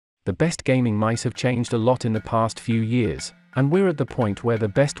The best gaming mice have changed a lot in the past few years, and we're at the point where the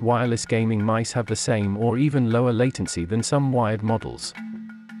best wireless gaming mice have the same or even lower latency than some wired models.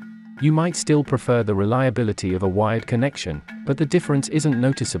 You might still prefer the reliability of a wired connection, but the difference isn't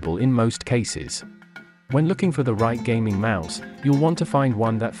noticeable in most cases. When looking for the right gaming mouse, you'll want to find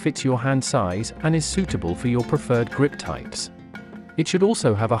one that fits your hand size and is suitable for your preferred grip types. It should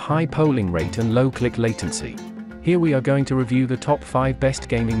also have a high polling rate and low click latency. Here we are going to review the top 5 best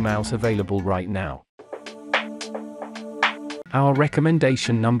gaming mouse available right now. Our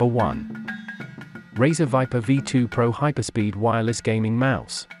recommendation number 1. Razer Viper V2 Pro Hyperspeed Wireless Gaming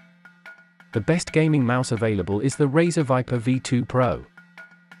Mouse. The best gaming mouse available is the Razer Viper V2 Pro.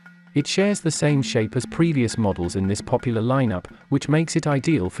 It shares the same shape as previous models in this popular lineup, which makes it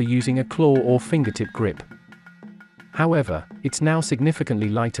ideal for using a claw or fingertip grip. However, it's now significantly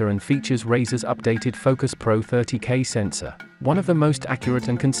lighter and features Razer's updated Focus Pro 30K sensor, one of the most accurate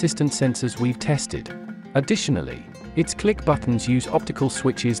and consistent sensors we've tested. Additionally, its click buttons use optical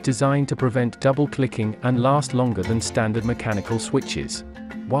switches designed to prevent double clicking and last longer than standard mechanical switches.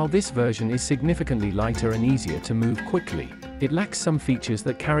 While this version is significantly lighter and easier to move quickly, it lacks some features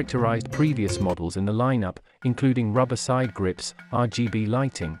that characterized previous models in the lineup, including rubber side grips, RGB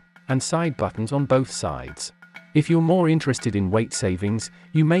lighting, and side buttons on both sides. If you're more interested in weight savings,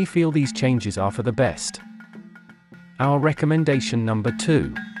 you may feel these changes are for the best. Our recommendation number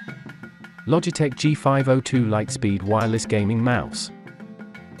 2. Logitech G502 Lightspeed Wireless Gaming Mouse.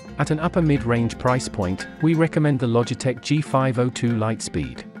 At an upper mid-range price point, we recommend the Logitech G502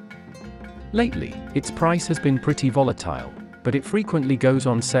 Lightspeed. Lately, its price has been pretty volatile, but it frequently goes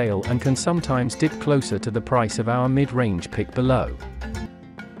on sale and can sometimes dip closer to the price of our mid-range pick below.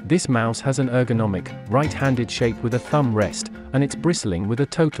 This mouse has an ergonomic, right-handed shape with a thumb rest, and it's bristling with a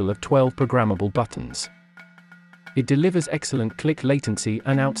total of 12 programmable buttons. It delivers excellent click latency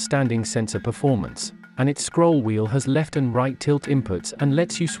and outstanding sensor performance, and its scroll wheel has left and right tilt inputs and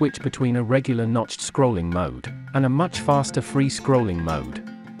lets you switch between a regular notched scrolling mode and a much faster free scrolling mode.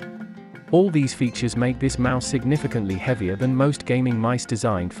 All these features make this mouse significantly heavier than most gaming mice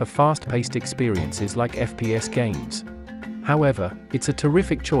designed for fast-paced experiences like FPS games. However, it's a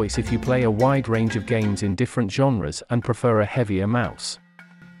terrific choice if you play a wide range of games in different genres and prefer a heavier mouse.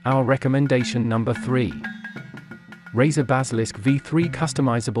 Our recommendation number 3. Razer Basilisk V3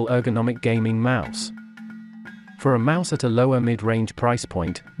 Customizable Ergonomic Gaming Mouse. For a mouse at a lower mid-range price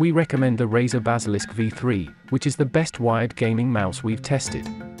point, we recommend the Razer Basilisk V3, which is the best wired gaming mouse we've tested.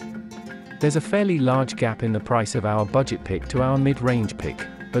 There's a fairly large gap in the price of our budget pick to our mid-range pick,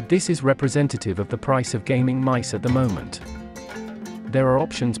 but this is representative of the price of gaming mice at the moment. There are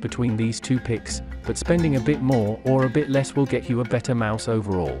options between these two picks, but spending a bit more or a bit less will get you a better mouse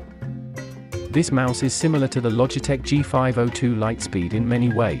overall. This mouse is similar to the Logitech G502 Lightspeed in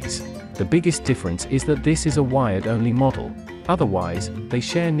many ways. The biggest difference is that this is a wired-only model. Otherwise, they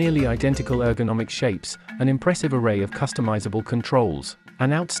share nearly identical ergonomic shapes, an impressive array of customizable controls,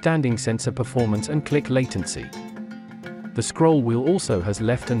 and outstanding sensor performance and click latency. The scroll wheel also has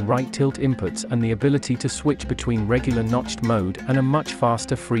left and right tilt inputs and the ability to switch between regular notched mode and a much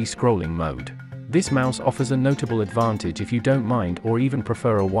faster free scrolling mode. This mouse offers a notable advantage if you don't mind or even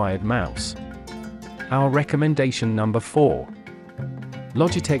prefer a wired mouse. Our recommendation number 4.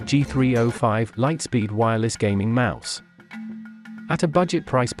 Logitech G305 Lightspeed Wireless Gaming Mouse. At a budget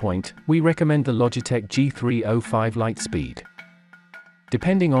price point, we recommend the Logitech G305 Lightspeed.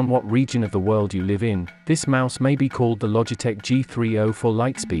 Depending on what region of the world you live in, this mouse may be called the Logitech G304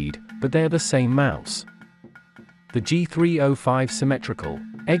 Lightspeed, but they're the same mouse. The G305 symmetrical,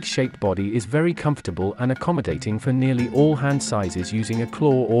 egg-shaped body is very comfortable and accommodating for nearly all hand sizes using a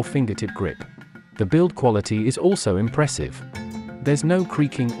claw or fingertip grip. The build quality is also impressive. There's no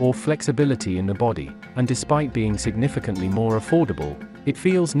creaking or flexibility in the body, and despite being significantly more affordable, it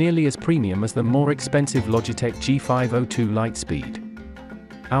feels nearly as premium as the more expensive Logitech G502 Lightspeed.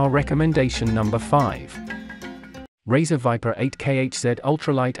 Our recommendation number 5. Razer Viper 8KHZ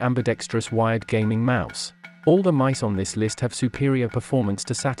Ultralight Ambidextrous Wired Gaming Mouse. All the mice on this list have superior performance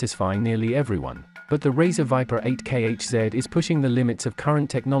to satisfy nearly everyone, but the Razer Viper 8KHZ is pushing the limits of current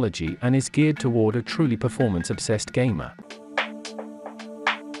technology and is geared toward a truly performance-obsessed gamer.